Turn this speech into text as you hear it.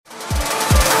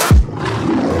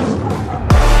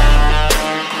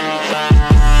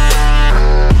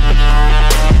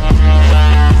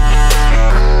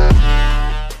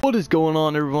going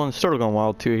on, everyone? It's Turtle Gone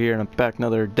Wild 2 here, and I'm back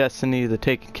another Destiny the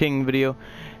Taken King video.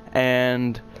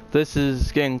 And this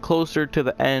is getting closer to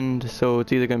the end, so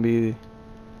it's either going to be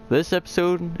this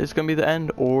episode is going to be the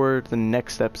end or the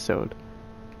next episode,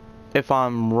 if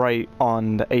I'm right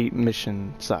on the 8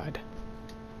 mission side.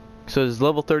 So it's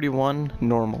level 31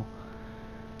 normal,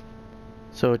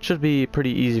 so it should be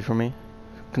pretty easy for me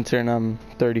considering I'm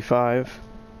 35.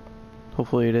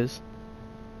 Hopefully it is.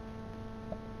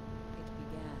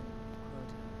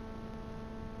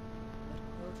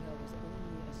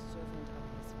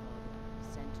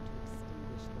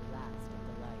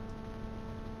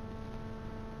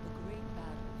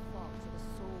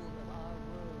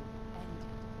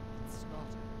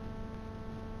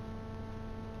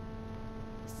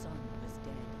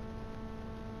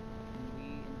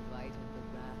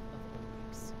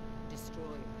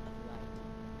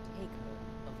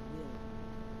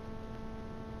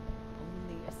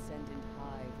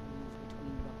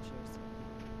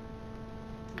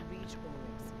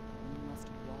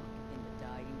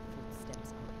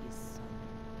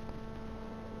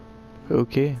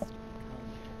 Okay.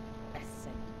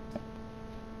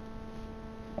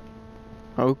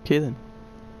 Okay then.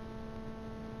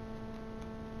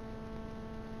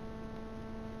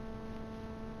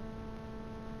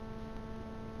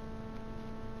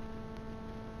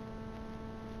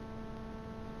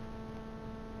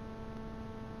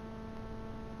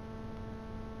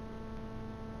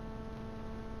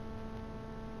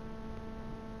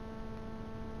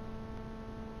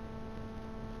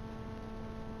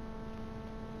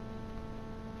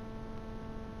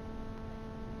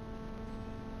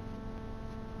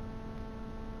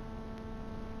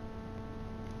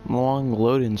 Long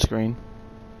loading screen.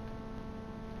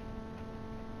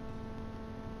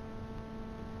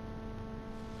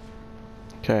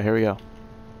 Okay, here we go.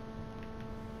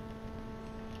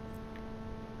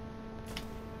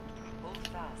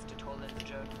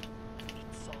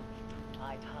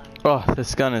 Oh,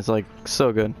 this gun is like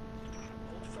so good.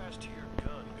 Hold fast to your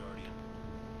gun, Guardian.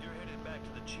 You're headed back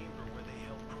to the chamber where they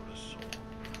held Protoss soul.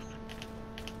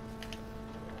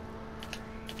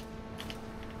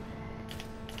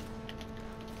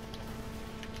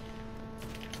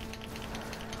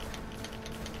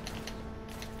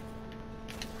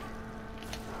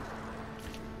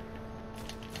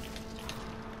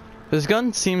 This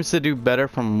gun seems to do better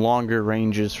from longer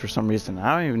ranges for some reason.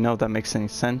 I don't even know if that makes any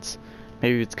sense.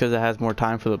 Maybe it's because it has more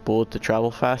time for the bullet to travel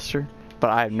faster, but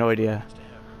I have no idea.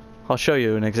 I'll show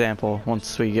you an example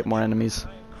once we get more enemies.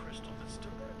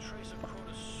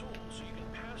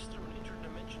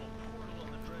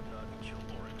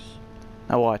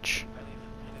 Now watch.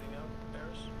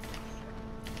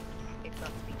 It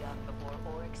must be done before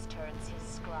Oryx turns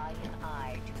his scrying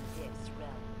eye to this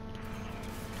realm.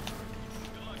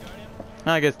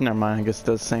 I guess never mind. I guess it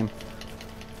does the same.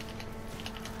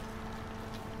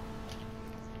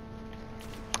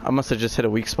 I must have just hit a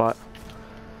weak spot.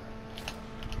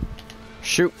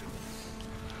 Shoot.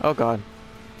 Oh god.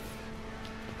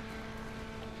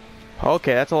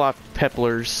 Okay, that's a lot of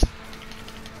pepplers.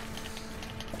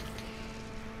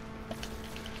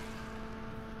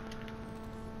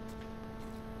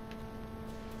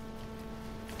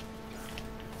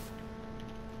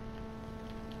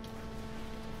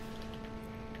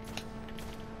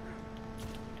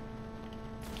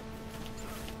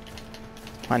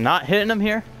 Am I not hitting him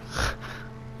here?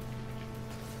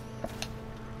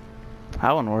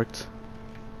 That one worked.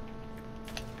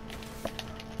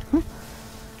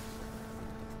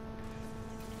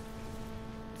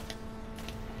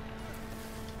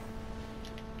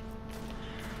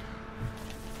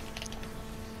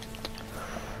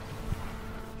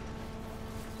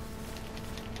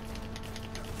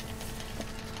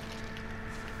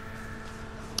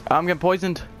 I'm getting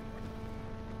poisoned.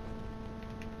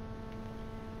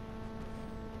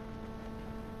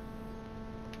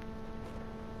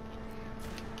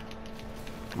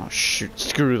 Oh shoot,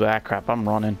 screw that crap, I'm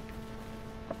running.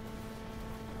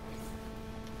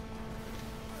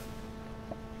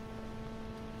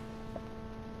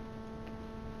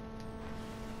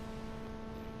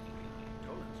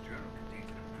 Toland's journal contains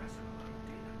an impressive amount of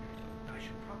data. I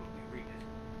should probably read it.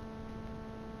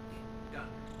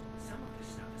 Done. Some of this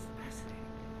stuff is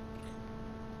fascinating.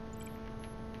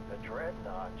 The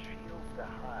dreadnought shields the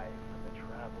hive from the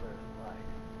traveler's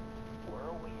light.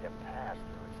 Were we to pass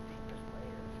through its deepest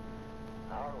layers,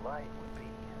 our light would be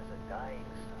as a dying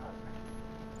sun.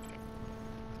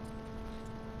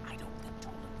 I don't think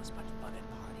Toland was much fun at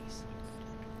parties.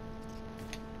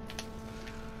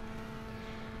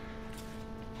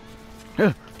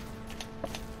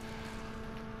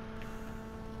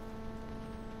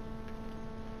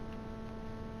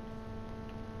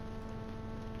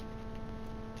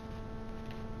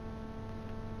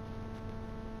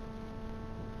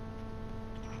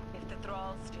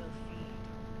 thralls still feed,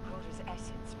 Crota's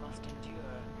essence must endure.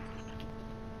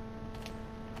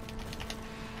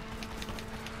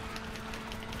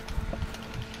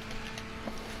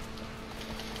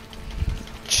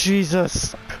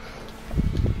 Jesus.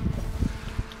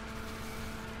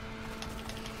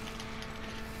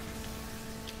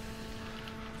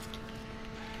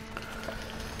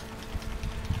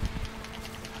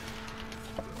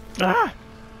 Ah!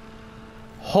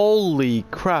 Holy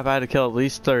crap, I had to kill at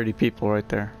least 30 people right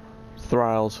there.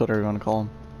 Thralls, whatever you want to call them.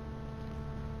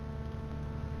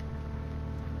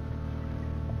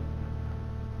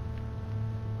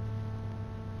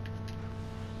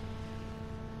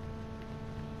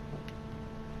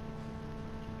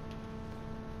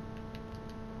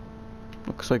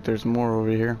 Looks like there's more over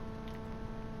here.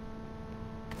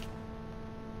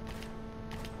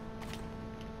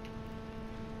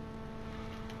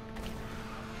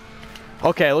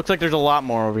 Okay, looks like there's a lot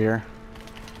more over here.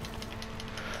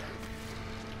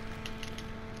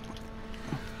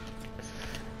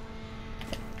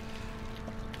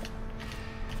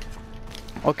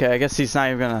 Okay, I guess he's not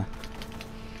even gonna...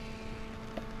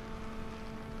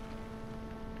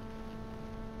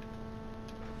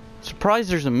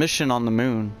 Surprised there's a mission on the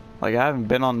moon. Like, I haven't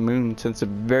been on the moon since the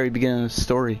very beginning of the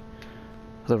story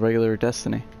of the regular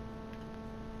Destiny.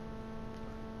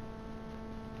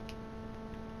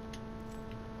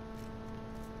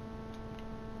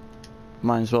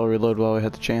 Might as well reload while we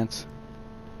had the chance.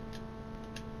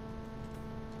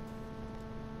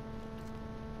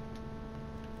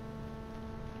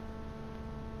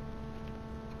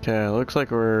 Okay, looks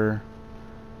like we're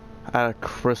at a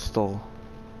crystal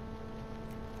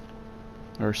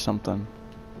or something.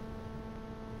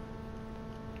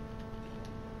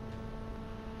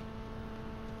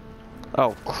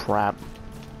 Oh crap.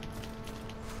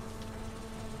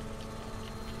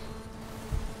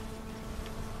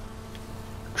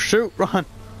 Shoot, run.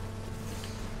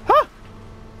 Ah!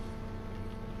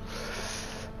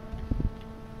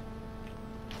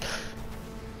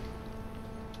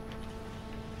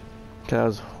 That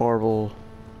was horrible.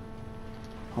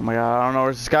 Oh my god, I don't know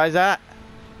where this guy's at.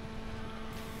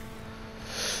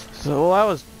 So well, that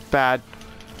was bad.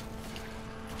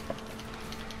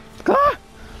 Ah!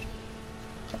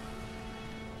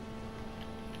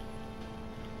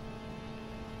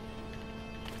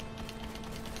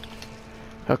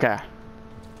 Okay.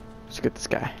 Let's get this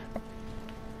guy.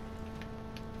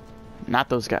 Not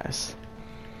those guys.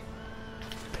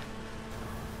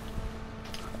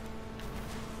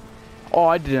 Oh,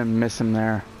 I didn't miss him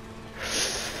there.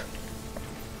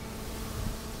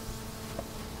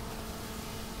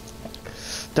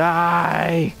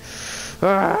 Die!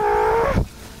 Ah!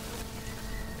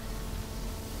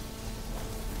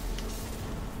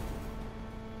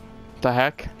 The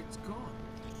heck? It's gone.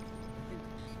 And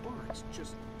Oryx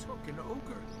just took an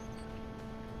ogre.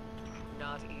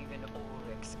 Not even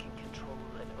Oryx can control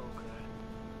an ogre.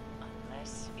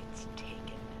 Unless it's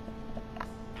taken.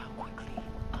 Now quickly,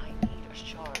 I need a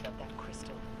shard of that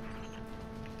crystal.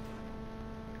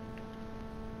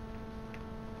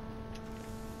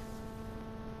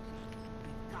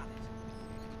 We've got it.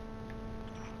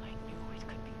 I knew it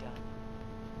could be done.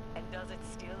 And does it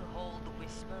still hold the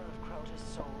whisper of Crota's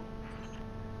soul?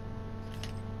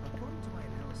 According to my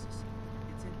analysis,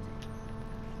 it's empty.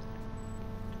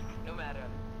 No matter.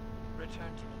 Return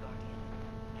to me, Guardian,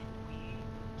 and we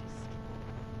destroy.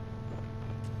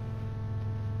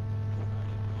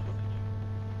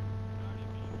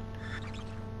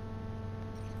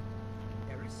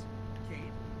 Eris?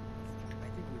 Cade? I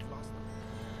think we've lost them.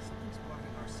 Something's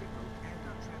blocking our signal and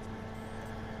our transmitter.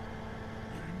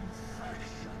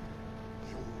 Infection.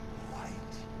 Your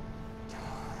light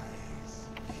dies.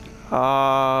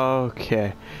 Okay.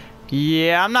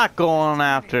 Yeah, I'm not going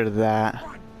after that.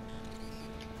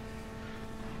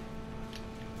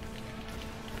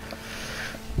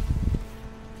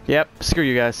 Yep, screw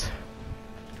you guys.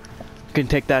 You can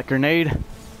take that grenade.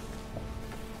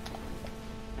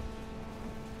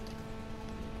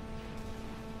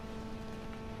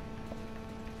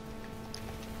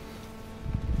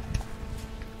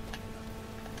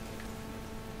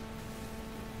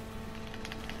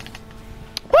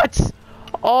 What?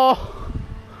 Oh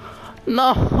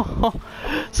no!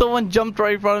 Someone jumped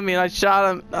right in front of me and I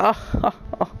shot him.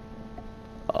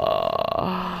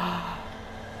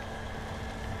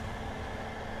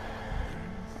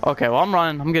 Okay, well I'm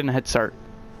running. I'm getting a head start.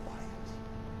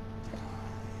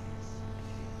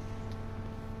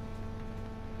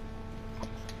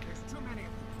 There's too many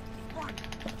of them. Run!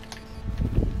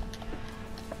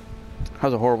 That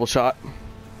was a horrible shot.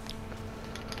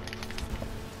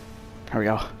 There we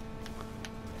go.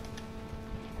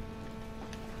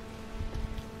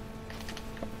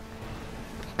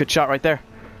 Good shot right there.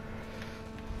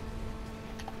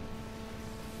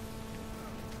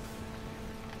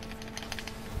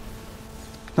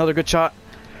 Another good shot.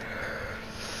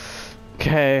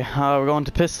 Okay, we're going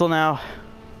to pistol now.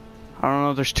 I don't know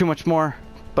if there's too much more,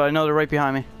 but I know they're right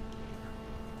behind me.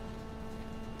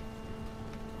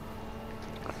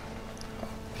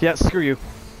 Yeah, screw you.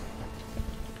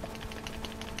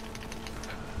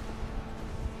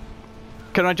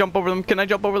 Can I jump over them? Can I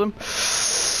jump over them?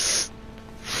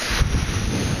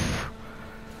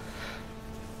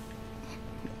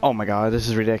 Oh my god, this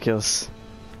is ridiculous.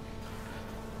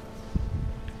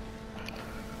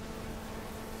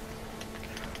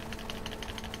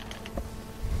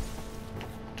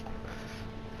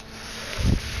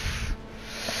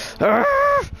 Ah!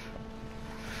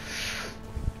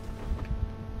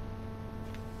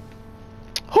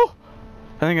 Oh!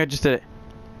 I think I just did it.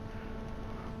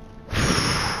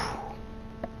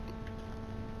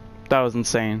 That was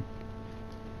insane.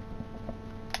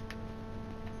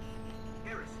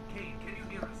 Harris, Kane, can you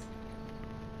hear us?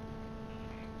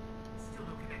 Still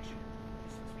no connection.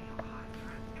 This must be how high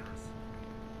threat, Harris.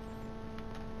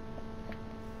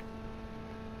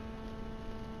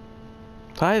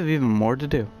 I have even more to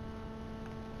do.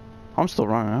 I'm still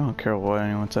running. I don't care what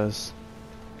anyone says.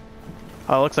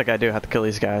 Oh, it looks like I do have to kill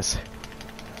these guys.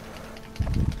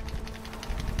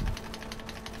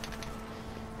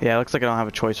 Yeah, it looks like I don't have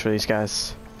a choice for these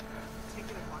guys. Take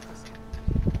it and lock us in.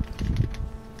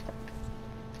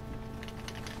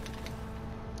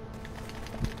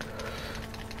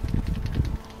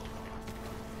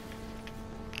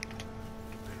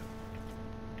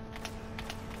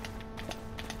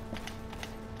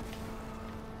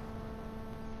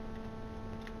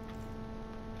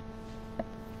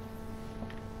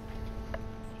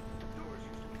 Doors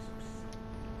used to be so simple.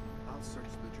 I'll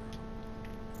search the journal.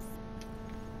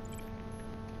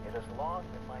 It has long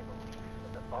been my belief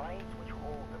that the binds which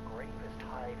hold the gravest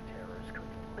hive terrors could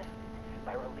be lifted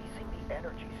by releasing the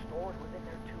energy stored within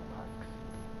their tomb husks.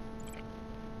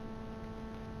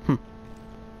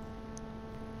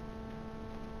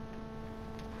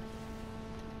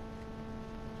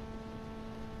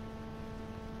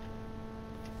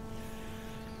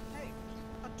 Hey,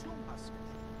 a tomb husk.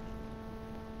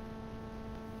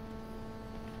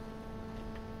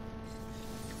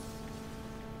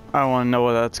 I don't want to know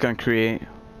what that's going to create.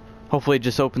 Hopefully it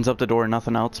just opens up the door and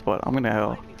nothing else, but I'm going to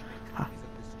Might need to make copies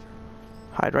of this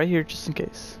journal. hide right here just in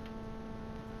case.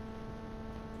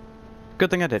 Good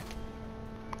thing I did.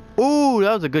 Ooh,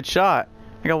 that was a good shot.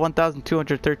 I got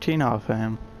 1,213 off of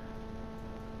him.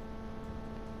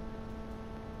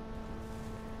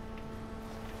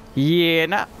 Yeah,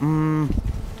 nah.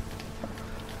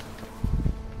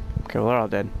 Okay, well, they're all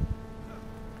dead.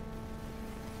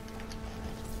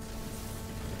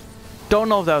 Don't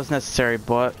know if that was necessary,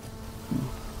 but...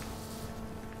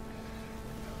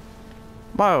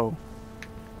 Whoa.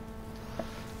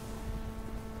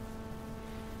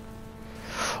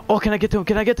 Oh, can I get to him?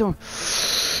 Can I get to him?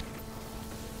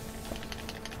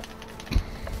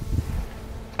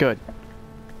 Good.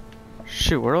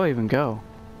 Shoot, where do I even go?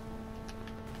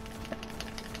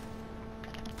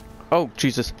 Oh,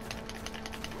 Jesus.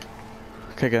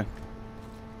 Okay, good.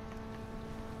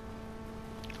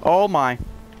 Oh my.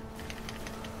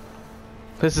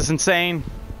 This is insane.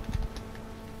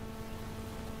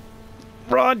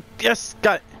 Run! Yes!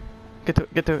 Got it! Get to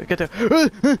it, get to it, get to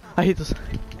it. I hate this.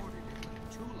 Ordered it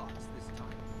with 2 locks this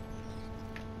time.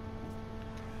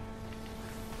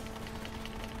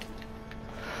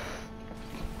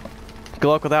 Good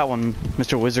luck with that one,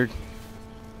 Mr. Wizard.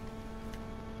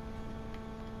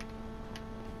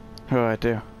 What do I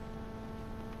do?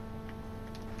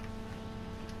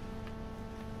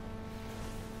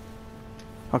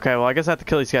 Okay, well I guess I have to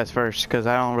kill these guys first, because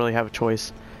I don't really have a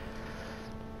choice.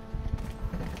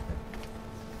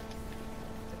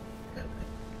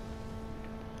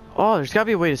 Oh, there's gotta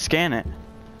be a way to scan it.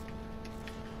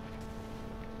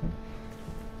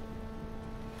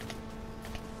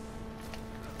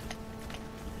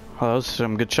 Oh, those are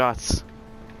some good shots.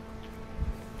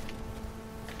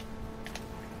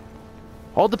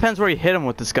 All depends where you hit him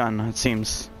with this gun, it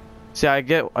seems. See, I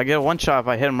get a one shot if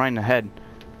I hit him right in the head.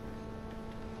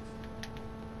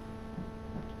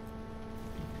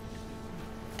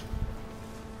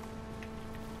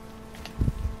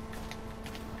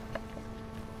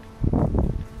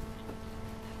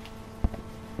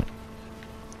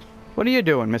 What are you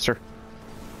doing, mister?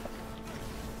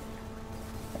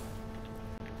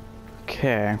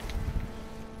 Okay.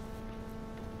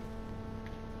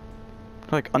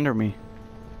 Like under me.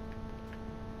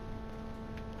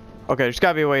 Okay, there's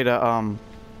gotta be a way to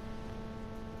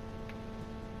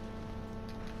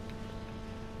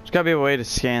gotta be a way to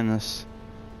scan this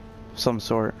of some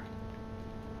sort.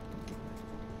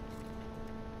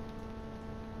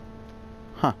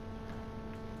 Huh.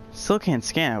 Still can't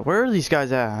scan it. Where are these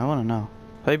guys at? I wanna know.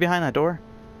 Are they behind that door?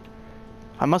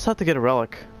 I must have to get a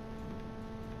relic.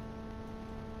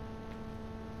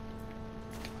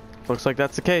 Looks like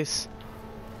that's the case.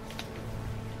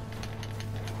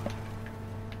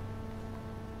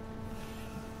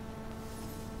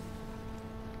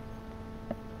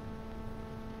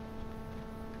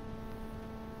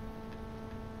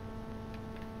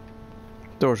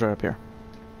 Door's right up here.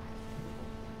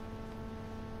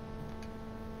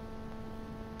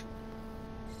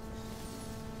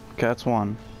 Okay, that's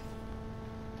one.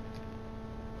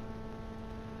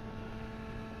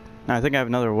 Now I think I have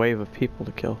another wave of people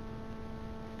to kill.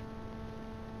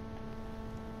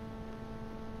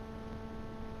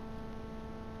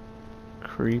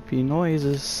 Creepy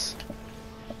noises.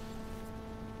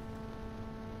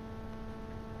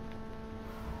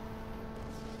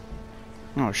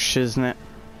 Oh, shiznit.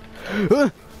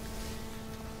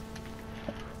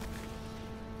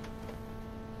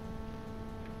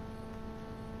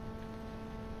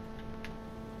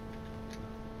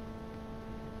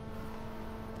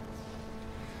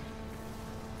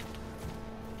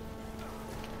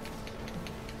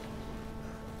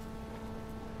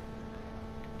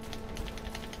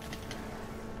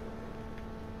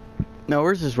 Now,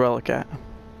 where's this relic at?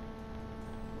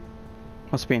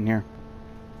 Must be in here.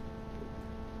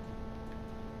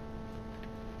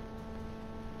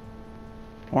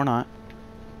 Or not.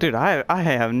 Dude, I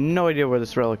have no idea where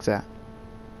this relic's at.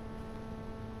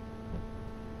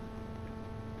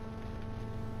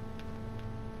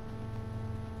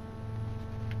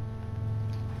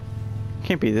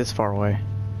 Can't be this far away.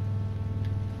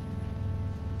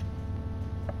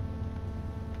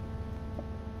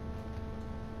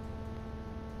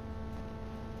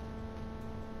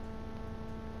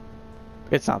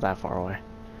 It's not that far away.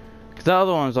 'Cause the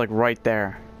other one's like right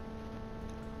there.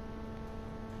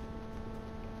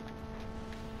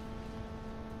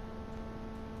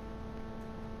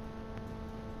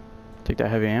 Take that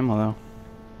heavy ammo though.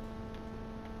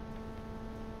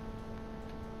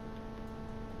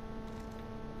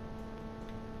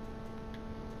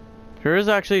 There is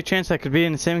actually a chance I could be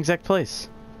in the same exact place.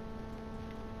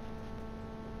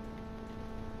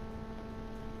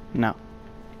 No.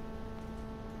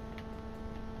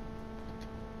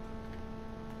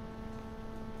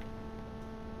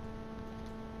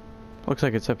 Looks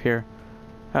like it's up here.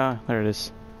 Ah, there it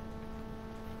is.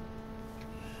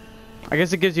 I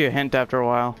guess it gives you a hint after a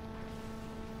while.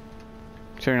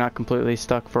 So you're not completely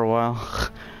stuck for a while.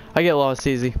 I get lost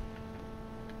easy.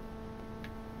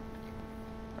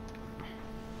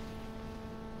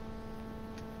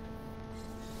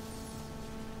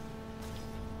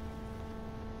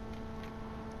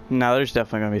 Now there's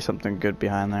definitely gonna be something good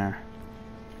behind there.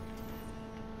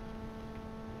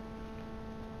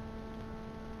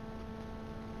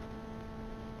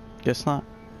 Guess not.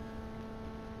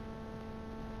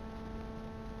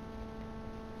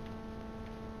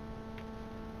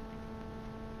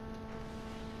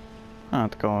 I don't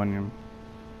have to go any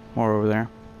more over there.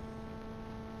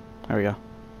 There we go.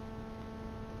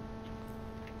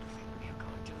 We're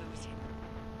going to lose him,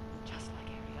 just like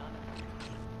Ariana.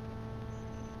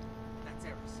 That's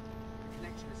Eris. The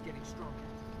connection is getting stronger.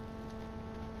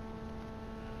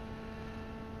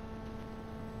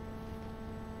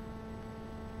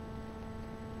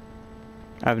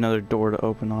 I have another door to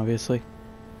open, obviously.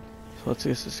 So let's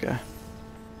use this guy.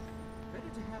 Better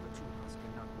to have a tool husk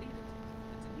and not need it,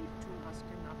 than to need a tool husk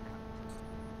and not have it.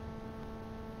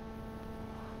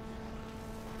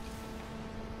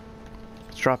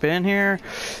 Let's drop in here.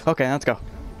 Okay, let's go. No, you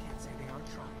can't say they aren't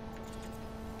trying.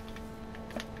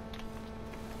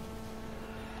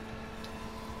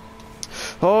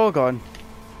 Oh god.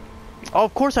 Oh,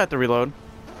 of course I have to reload.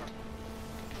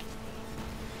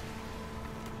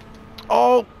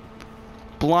 Oh!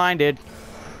 Blinded.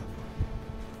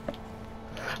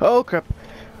 Oh crap.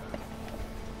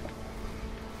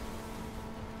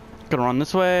 Gonna run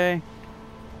this way.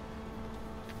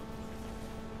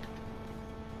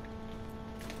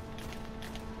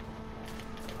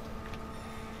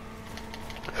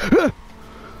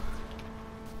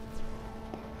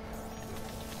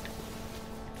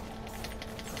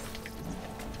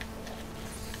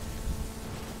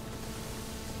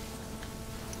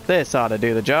 This ought to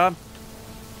do the job.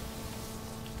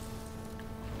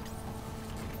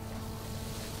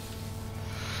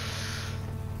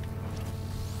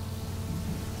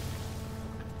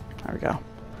 There we go.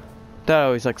 That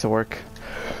always likes to work.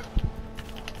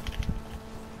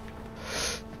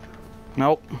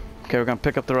 Nope. Okay, we're gonna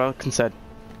pick up the rock instead.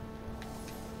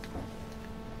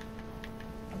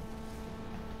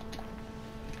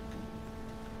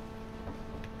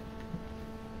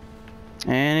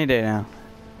 Any day now.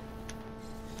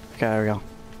 Okay, there we go.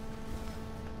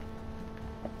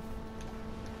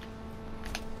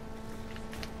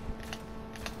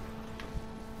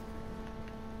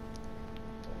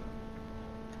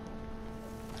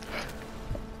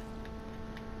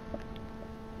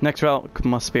 Next route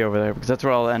must be over there because that's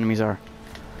where all the enemies are.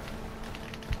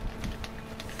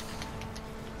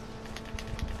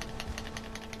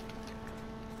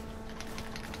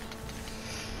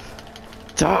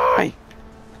 Die!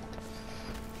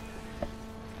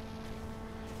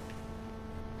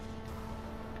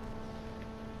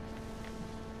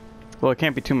 Well, it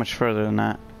can't be too much further than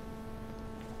that.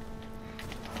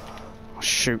 Oh,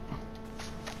 shoot.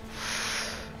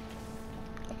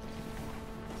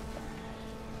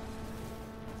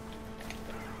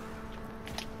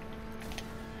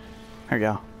 There we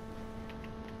go.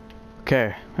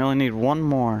 Okay, we only need one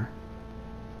more.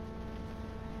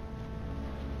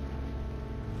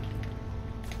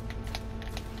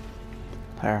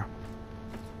 There.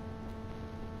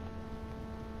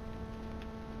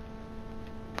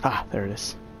 Ah, there it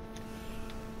is.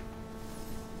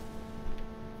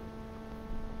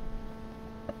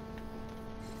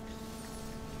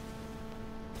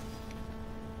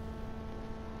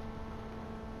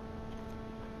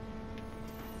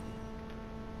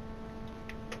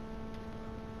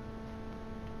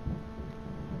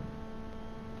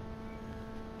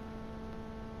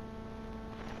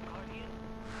 Guardian,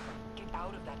 get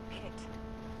out of that pit.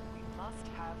 We must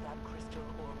have that crystal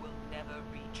or we'll never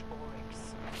reach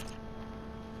Oryx.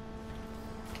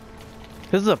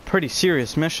 This is a pretty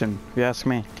serious mission, if you ask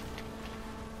me.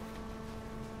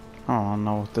 I don't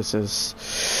know what this is.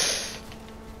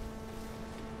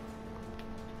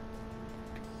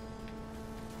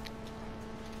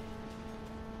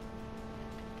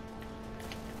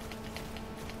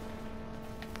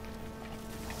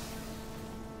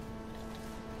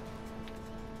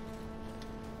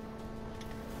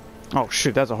 Oh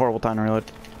shoot, that's a horrible time to reload.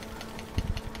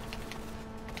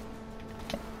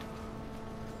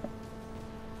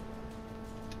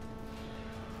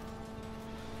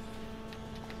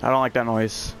 I don't like that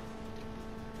noise.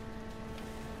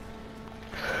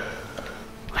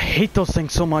 I hate those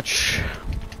things so much.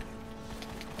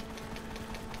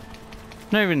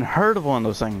 Never even heard of one of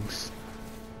those things.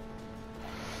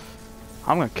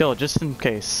 I'm gonna kill it just in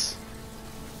case.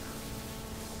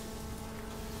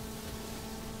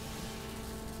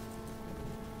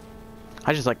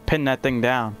 I just like pin that thing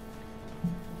down.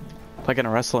 Like in a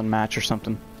wrestling match or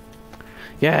something.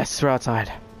 Yes, we're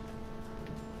outside.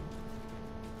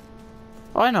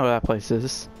 Oh, I know where that place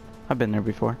is. I've been there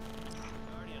before.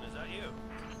 Guardian, is that you?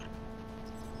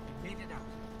 We made it out.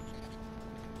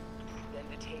 Then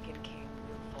the Taken King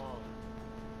will fall.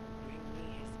 Bring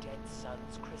me his dead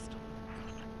son's crystal.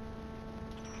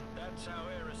 That's how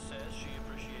Eris says she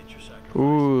appreciates your sacrifice.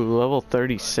 Ooh, level Glad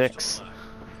you're 36. still alive.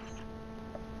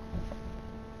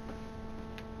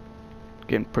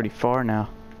 Getting pretty far now.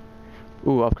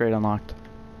 Ooh, upgrade unlocked.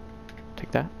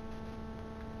 Take that.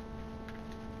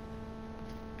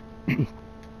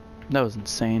 That was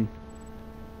insane.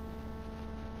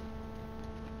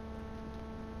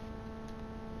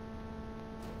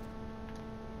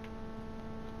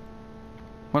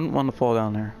 Wouldn't want to fall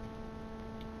down there.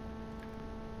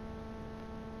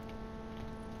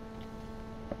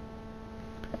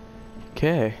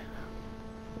 Okay.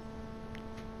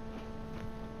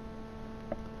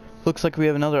 Looks like we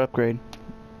have another upgrade.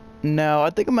 Now, I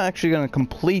think I'm actually going to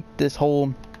complete this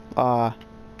whole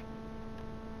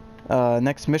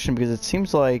next mission because it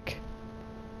seems like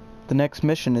the next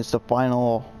mission is the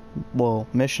final, well,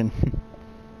 mission.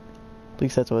 At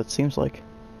least that's what it seems like.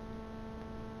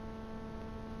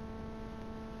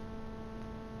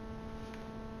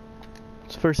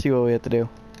 Let's first see what we have to do.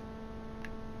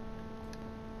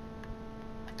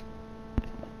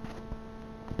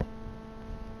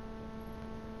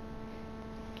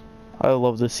 I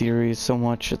love this series so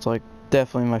much. It's like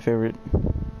definitely my favorite.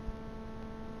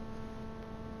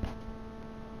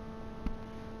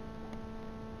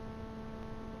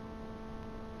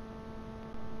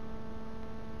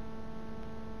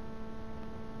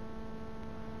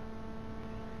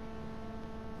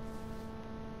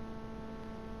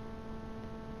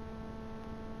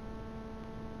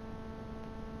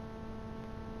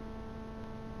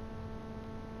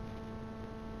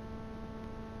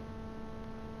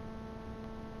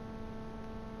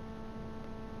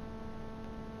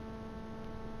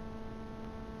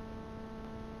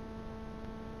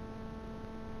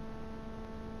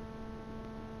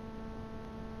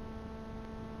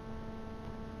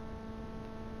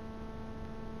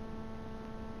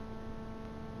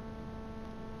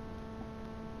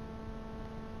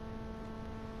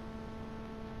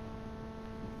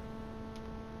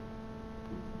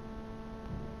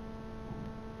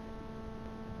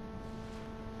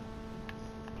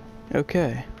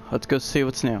 Okay, let's go see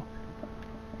what's new.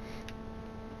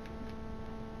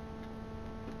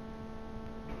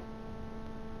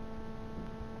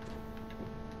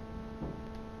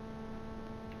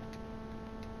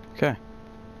 Okay.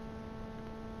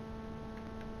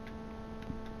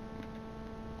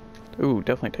 Ooh,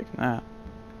 definitely taking that.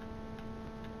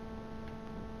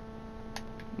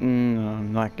 No,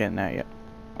 I'm not getting that yet.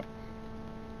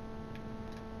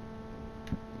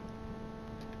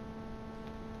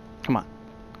 Come on,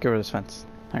 get rid of this fence.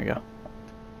 There you go.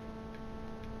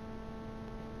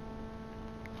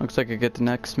 Looks like I get the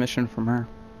next mission from her.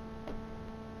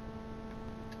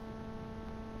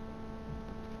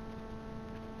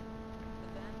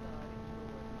 The Vanguard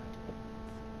ignored my warnings.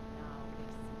 Now they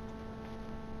seem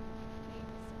to need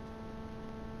the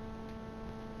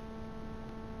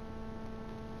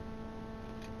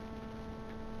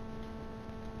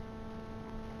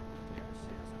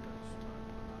center.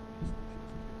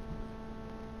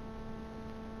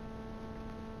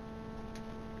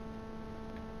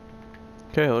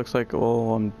 Okay, looks like,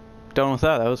 well, I'm done with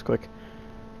that. That was quick.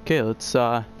 Okay, let's,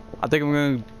 I think I'm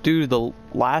gonna do the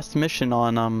last mission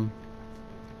on,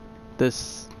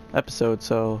 this episode,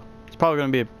 so it's probably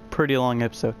gonna be a pretty long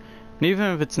episode. And even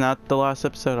if it's not the last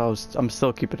episode, I'm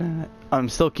still keeping it in. I'm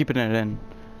still keeping it in.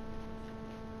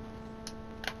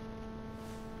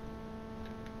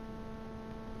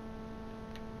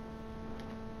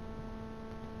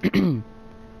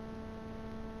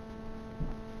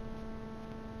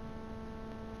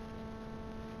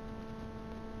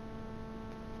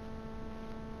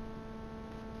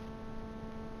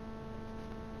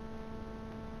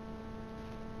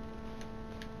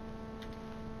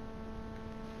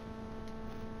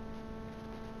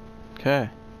 Okay.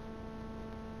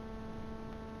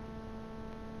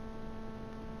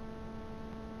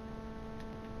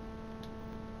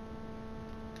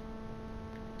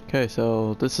 Okay,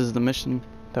 so this is the mission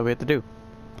that we have to do.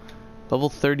 Level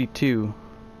 32.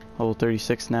 Level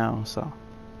 36 now, so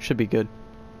should be good.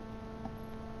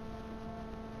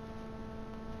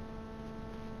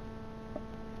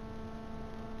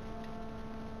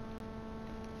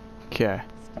 Okay.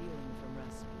 Stealing from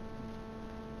Rasputin.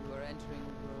 You are entering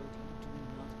a world you do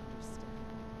not understand.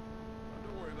 Oh,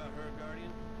 don't worry about her, Guardian.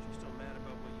 She's still mad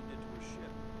about what you did to her ship.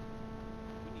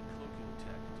 We need cloaking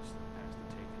tech to slip past the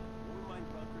taken. One of mine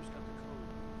bunkers got the code we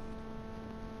need.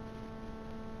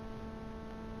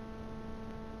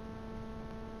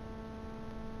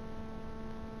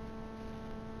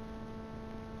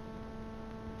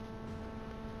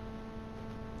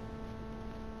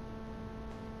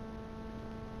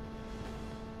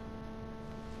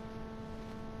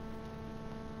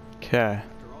 Okay.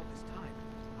 After all this time,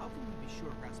 how can we be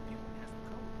sure Rasputin has the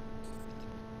code?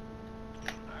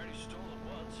 I already stole it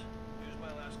once. Used my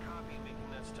last copy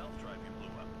making that stealth drive you blew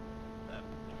up. That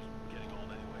was getting old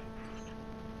anyway.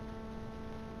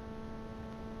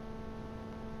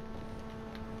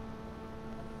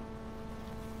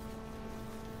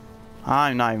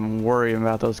 I'm not even worrying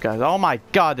about those guys. Oh my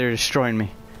god, they're destroying me.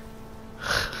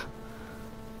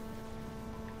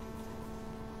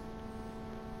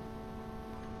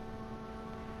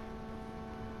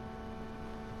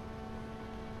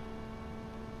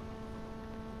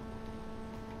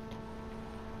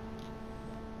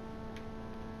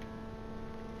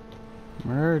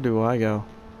 Where do I go?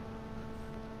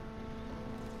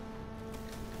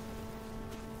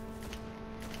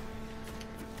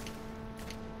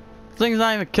 This thing's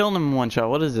not even killing him in one shot.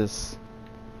 What is this?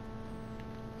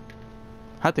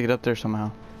 I have to get up there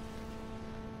somehow.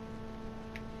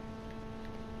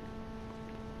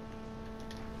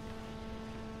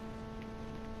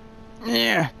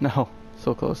 Yeah, no,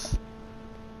 so close.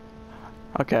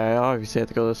 Okay, I obviously have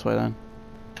to go this way then.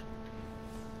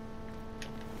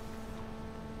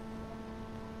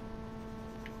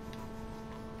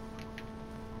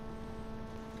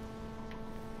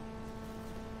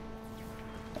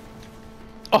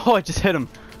 Oh, I just hit him.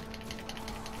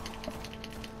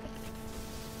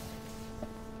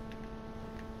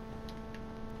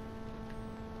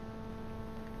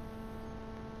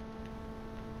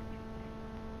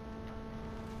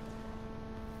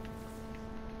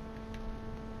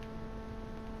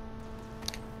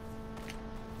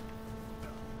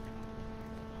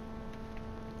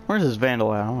 Where's this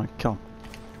vandal at? I want to kill him.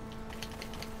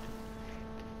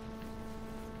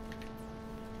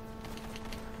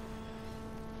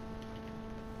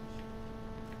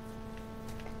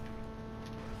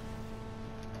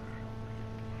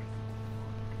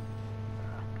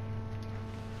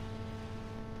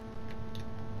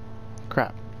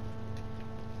 Crap.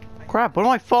 Crap, what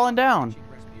am I falling down?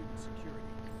 Rasputin's security.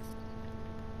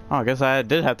 Oh, I guess I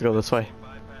did have to go this way.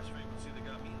 Bypass ring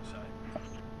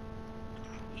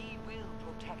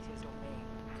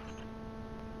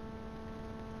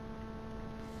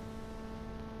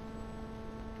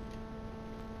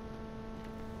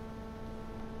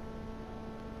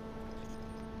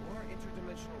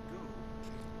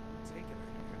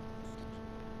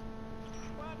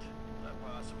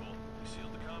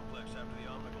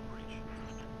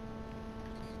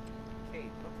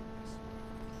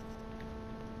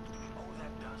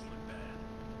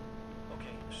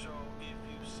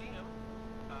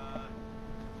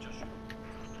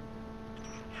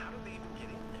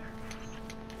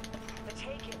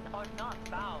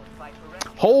by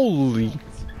terrestrial Holy. Yeah,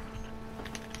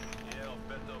 I'll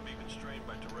bet they'll be constrained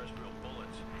by terrestrial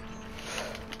bullets.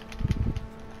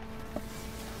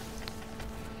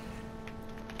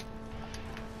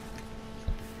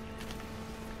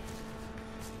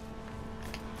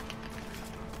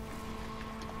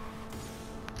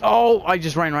 Oh, I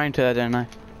just ran right into that, didn't I?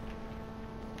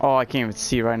 Oh, I can't even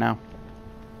see right now.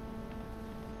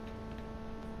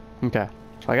 Okay.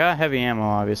 So I got heavy ammo,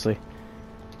 obviously.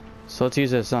 So let's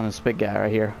use this on this big guy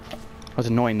right here. That's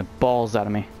annoying the balls out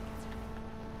of me.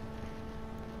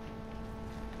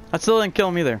 That still didn't kill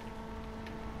him either.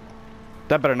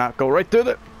 That better not go right through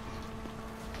there.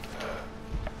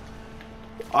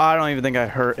 I don't even think I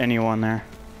hurt anyone there.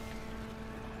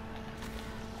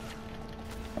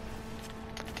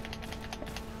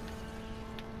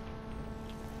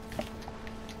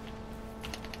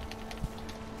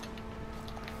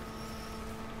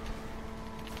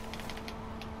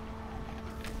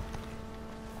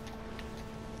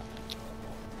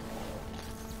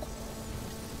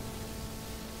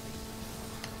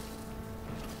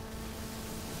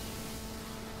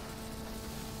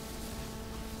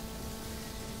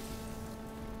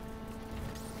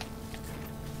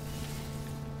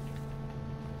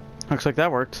 Looks like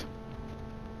that worked.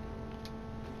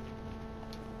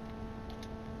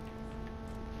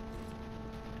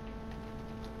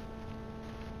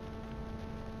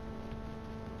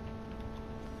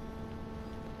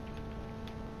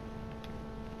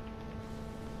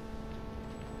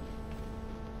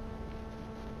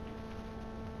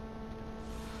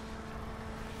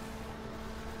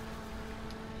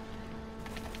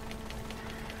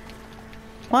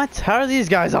 What? How are these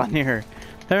guys on here?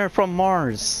 They're from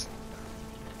Mars.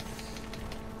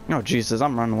 Oh Jesus,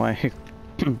 I'm running away.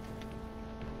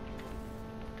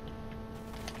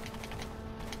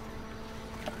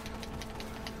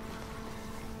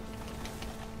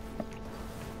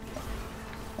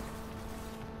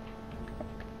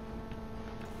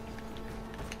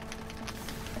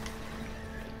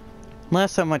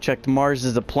 Last time I checked, Mars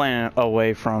is a planet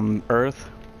away from Earth.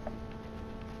 I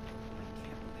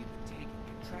can't believe the Taken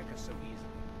can track us so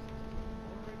easily.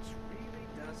 Oryx really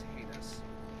does hate us.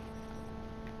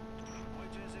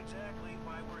 Which is exactly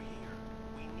why we're here.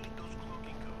 We need those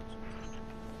cloaking codes.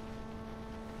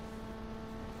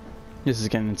 This is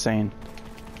getting insane.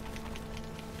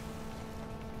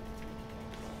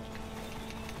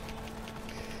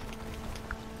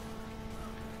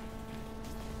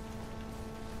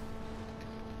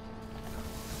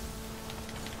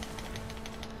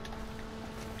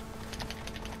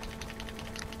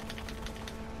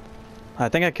 I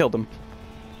think I killed him.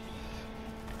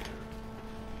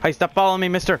 Hey, stop following me,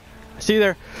 mister. I see you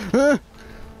there.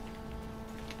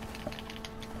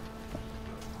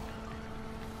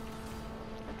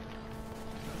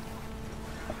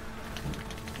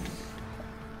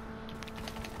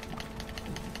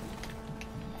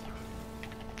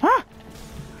 Ah!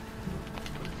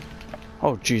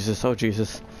 Oh, Jesus. Oh,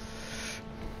 Jesus.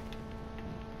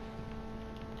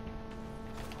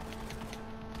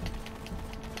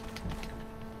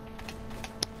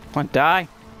 Come on, die.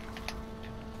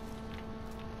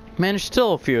 Man, there's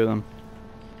still a few of them.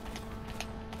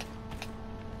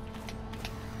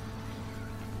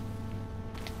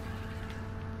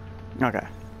 Okay.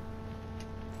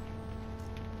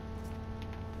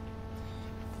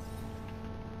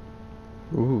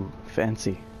 Ooh,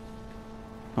 fancy.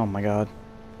 Oh my God.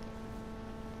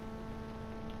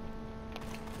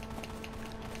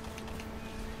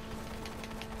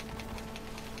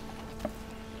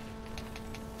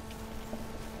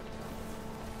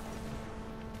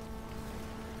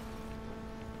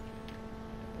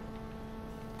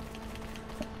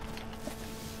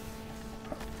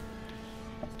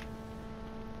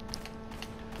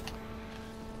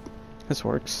 This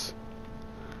works.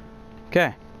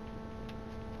 Okay.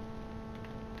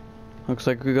 Looks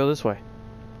like we go this way.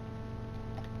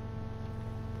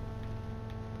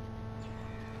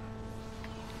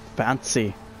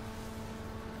 Fancy.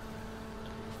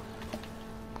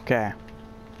 Okay.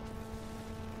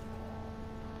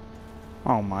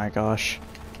 Oh my gosh.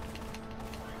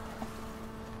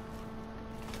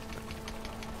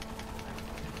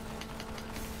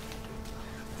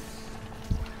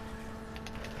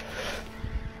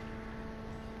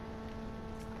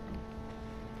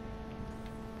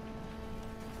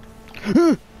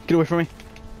 Get away from me.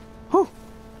 Whew.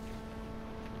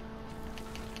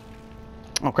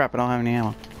 Oh crap, I don't have any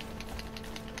ammo.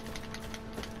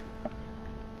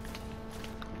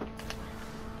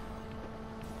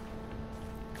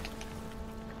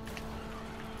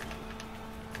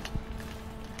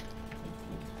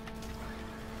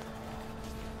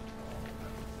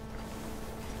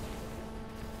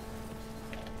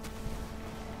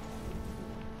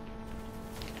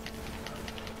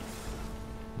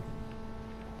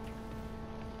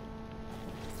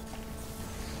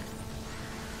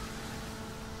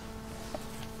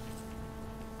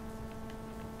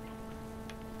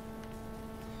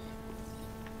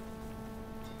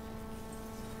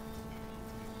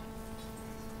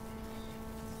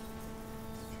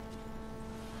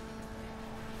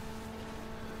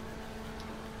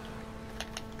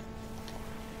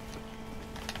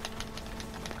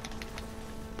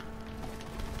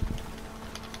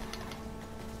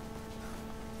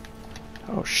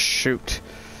 Oh shoot.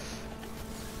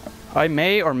 I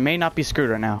may or may not be screwed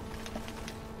right now.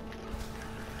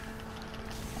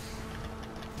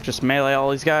 Just melee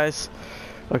all these guys.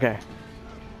 Okay.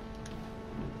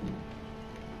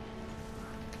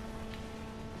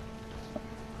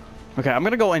 Okay, I'm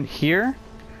gonna go in here.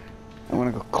 I'm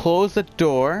gonna go close the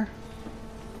door.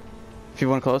 If you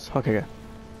want to close, okay, good.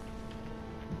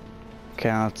 Okay,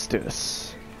 now let's do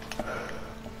this.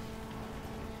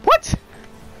 What?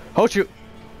 Oh shoot!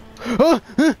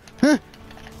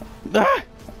 Ah!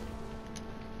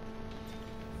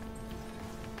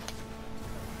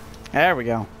 There we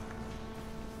go.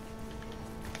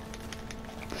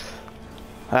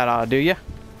 That ought to do ya.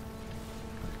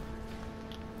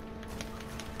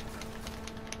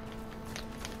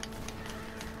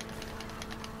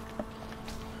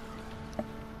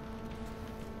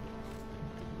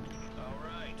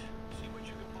 Alright, see what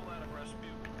you can pull out of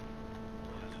Rasputin.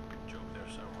 Well, there's a joke there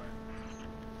somewhere.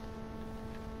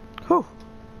 Whew.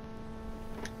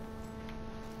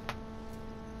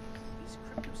 These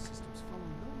crypto systems follow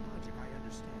no logic I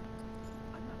understand.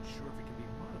 I'm not sure if it can be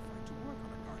modified to work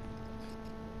on a Guardian.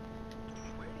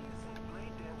 Where do you think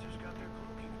blade dancers got their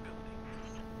cloaking ability?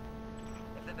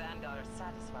 If the Vanguard are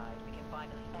satisfied, we can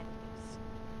finally end this.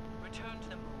 Return to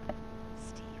the moon.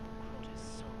 Steal Crota's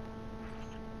soul.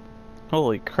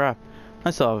 Holy crap.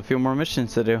 I still have a few more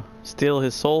missions to do. Steal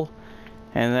his soul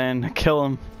and then kill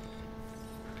him.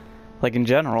 Like in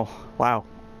general. Wow.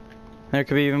 There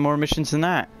could be even more missions than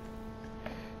that.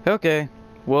 Okay.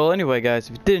 Well, anyway, guys,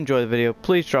 if you did enjoy the video,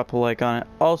 please drop a like on it.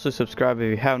 Also, subscribe if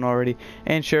you haven't already.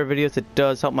 And share videos. It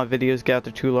does help my videos get out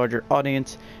there to a larger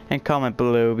audience. And comment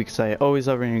below because I always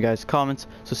love reading you guys' comments.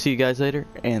 So see you guys later.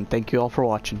 And thank you all for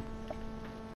watching.